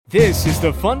This is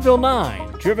the Funville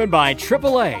 9, driven by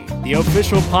AAA, the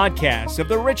official podcast of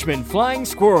the Richmond Flying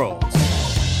Squirrels.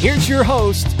 Here's your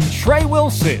host, Trey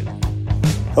Wilson.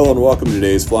 Hello and welcome to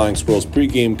today's Flying Squirrels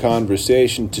pregame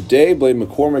conversation. Today, Blaine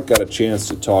McCormick got a chance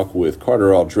to talk with Carter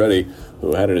Aldrete,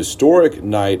 who had an historic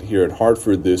night here at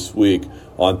Hartford this week.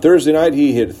 On Thursday night,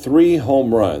 he hit 3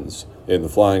 home runs in the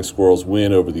Flying Squirrels'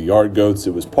 win over the Yard Goats.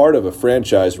 It was part of a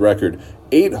franchise record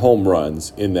 8 home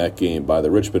runs in that game by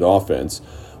the Richmond offense,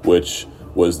 which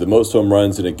was the most home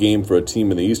runs in a game for a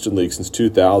team in the Eastern League since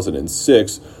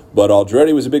 2006. But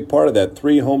Aldrete was a big part of that.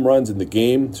 3 home runs in the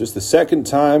game. It's just the second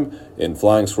time in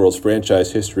Flying Squirrels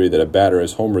franchise history that a batter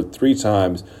has homered 3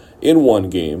 times in one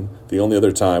game. The only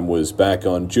other time was back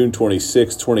on June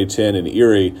 26, 2010 in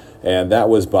Erie, and that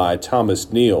was by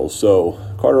Thomas Neal. So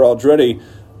Carter Aldrete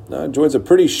joins a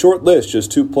pretty short list,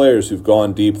 just 2 players who've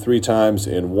gone deep 3 times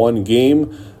in one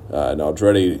game. And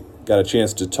Aldrete got a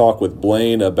chance to talk with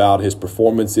Blaine about his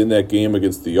performance in that game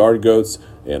against the Yard Goats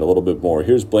and a little bit more.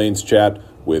 Here's Blaine's chat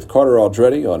with Carter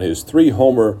Aldrete on his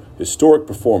 3-homer historic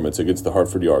performance against the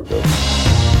Hartford Yard Goats.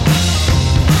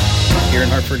 Here in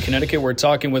Hartford, Connecticut, we're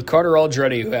talking with Carter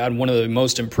Aldrete, who had one of the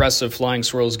most impressive Flying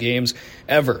Squirrels games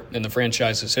ever in the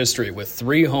franchise's history, with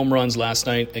 3 home runs last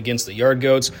night against the Yard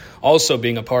Goats, also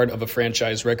being a part of a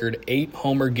franchise record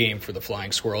 8-homer game for the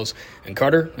Flying Squirrels. And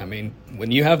Carter, I mean,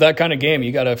 when you have that kind of game,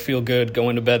 you got to feel good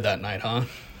going to bed that night, huh?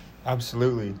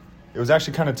 Absolutely. It was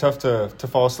actually kind of tough to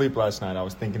fall asleep last night. I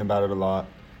was thinking about it a lot,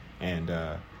 and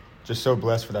just so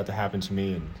blessed for that to happen to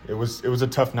me. And it was a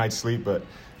tough night's sleep, but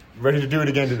ready to do it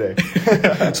again today.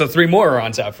 So 3 more are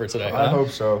on tap for today, huh? I hope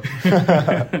so.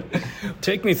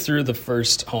 Take me through the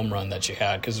first home run that you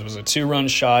had, because it was a 2-run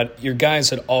shot. Your guys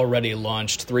had already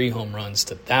launched 3 home runs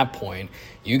to that point.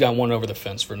 You got one over the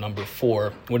fence for number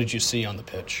 4. What did you see on the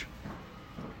pitch?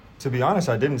 To be honest,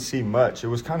 I didn't see much. It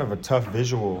was kind of a tough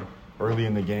visual early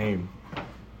in the game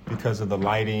because of the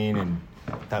lighting, and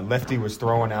that lefty was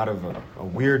throwing out of a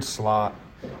weird slot,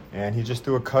 and he just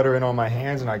threw a cutter in on my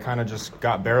hands, and I kind of just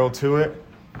got barreled to it,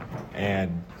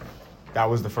 and that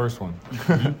was the first one.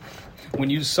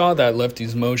 When you saw that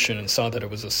lefty's motion and saw that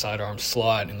it was a sidearm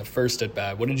slot in the first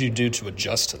at-bat, what did you do to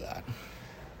adjust to that?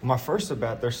 My first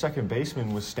at-bat, their second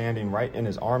baseman was standing right in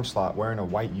his arm slot wearing a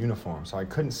white uniform, so I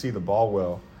couldn't see the ball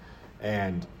well,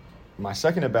 and my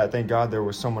second at-bat, thank God there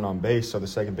was someone on base, so the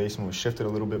second baseman was shifted a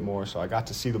little bit more, so I got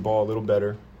to see the ball a little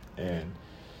better. And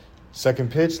second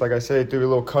pitch, like I said, threw a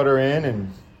little cutter in,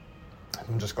 and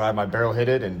I'm just glad my barrel hit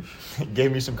it, and it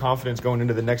gave me some confidence going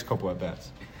into the next couple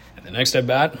at-bats. And the next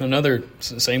at-bat, another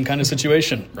same kind of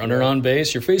situation. Runner on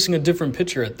base, you're facing a different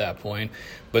pitcher at that point,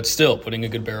 but still putting a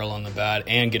good barrel on the bat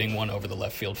and getting one over the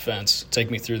left field fence.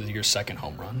 Take me through your second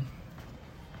home run.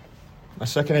 My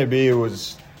second AB,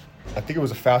 I think it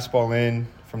was a fastball in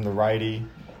from the righty,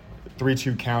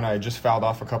 3-2 count. I had just fouled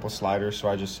off a couple sliders, so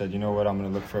I just said, you know what, I'm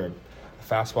going to look for a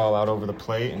fastball out over the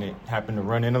plate, and it happened to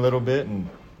run in a little bit, and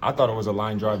I thought it was a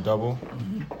line drive double.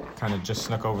 Kind of just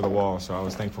snuck over the wall, so I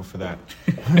was thankful for that.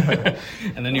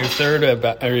 And then your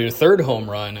third home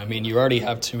run, I mean, you already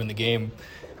have 2 in the game.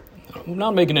 I'm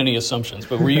not making any assumptions,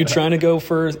 but were you trying to go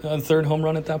for a third home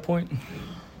run at that point?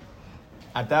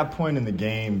 At that point in the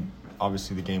game,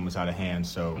 obviously the game was out of hand,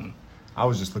 so I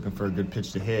was just looking for a good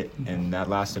pitch to hit, and that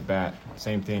last at bat,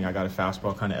 same thing. I got a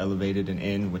fastball kind of elevated and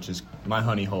in, which is my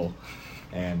honey hole,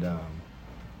 and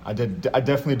I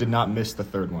definitely did not miss the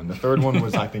third one. The third one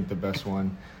was, I think, the best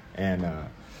one, and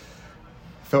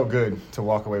felt good to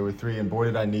walk away with 3, and boy,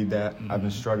 did I need that. I've been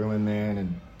struggling, man,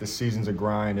 and this season's a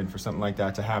grind, and for something like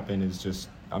that to happen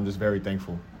I'm just very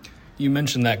thankful. You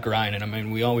mentioned that grind, and I mean,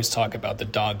 we always talk about the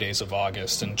dog days of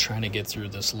August and trying to get through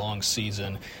this long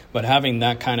season, but having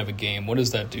that kind of a game, what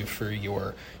does that do for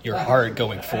your heart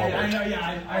going forward?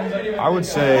 I would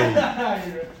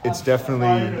say it's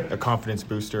definitely a confidence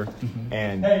booster,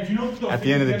 and at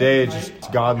the end of the day, it's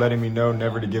just God letting me know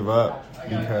never to give up,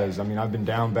 because, I mean, I've been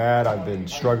down bad, I've been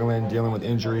struggling, dealing with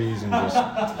injuries, and just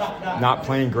not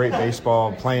playing great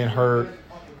baseball, playing hurt.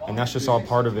 And that's just all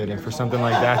part of it. And for something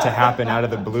like that to happen out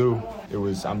of the blue,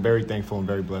 I'm very thankful and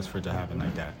very blessed for it to happen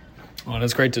like that. Well, and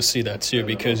it's great to see that, too,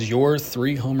 because your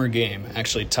 3-homer game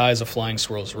actually ties a Flying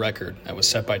Squirrels record that was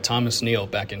set by Thomas Neal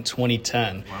back in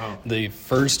 2010, the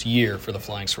first year for the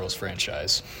Flying Squirrels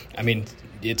franchise. I mean,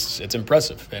 it's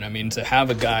impressive. And, I mean, to have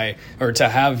a guy or to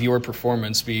have your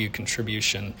performance be a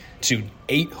contribution to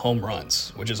 8 home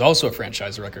runs, which is also a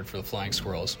franchise record for the Flying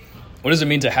Squirrels. What does it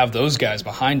mean to have those guys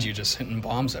behind you just hitting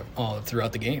bombs all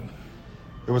throughout the game?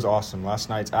 It was awesome. Last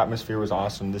night's atmosphere was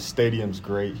awesome. This stadium's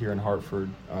great here in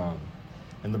Hartford.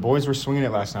 And the boys were swinging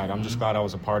it last night. I'm just glad I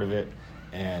was a part of it.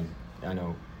 And I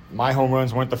know my home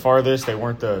runs weren't the farthest. They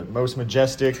weren't the most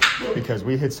majestic because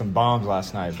we hit some bombs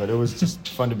last night. But it was just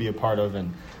fun to be a part of,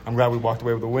 and I'm glad we walked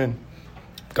away with a win.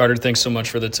 Carter, thanks so much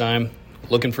for the time.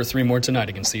 Looking for 3 more tonight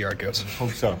against the Argos.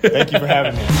 Hope so. Thank you for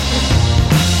having me.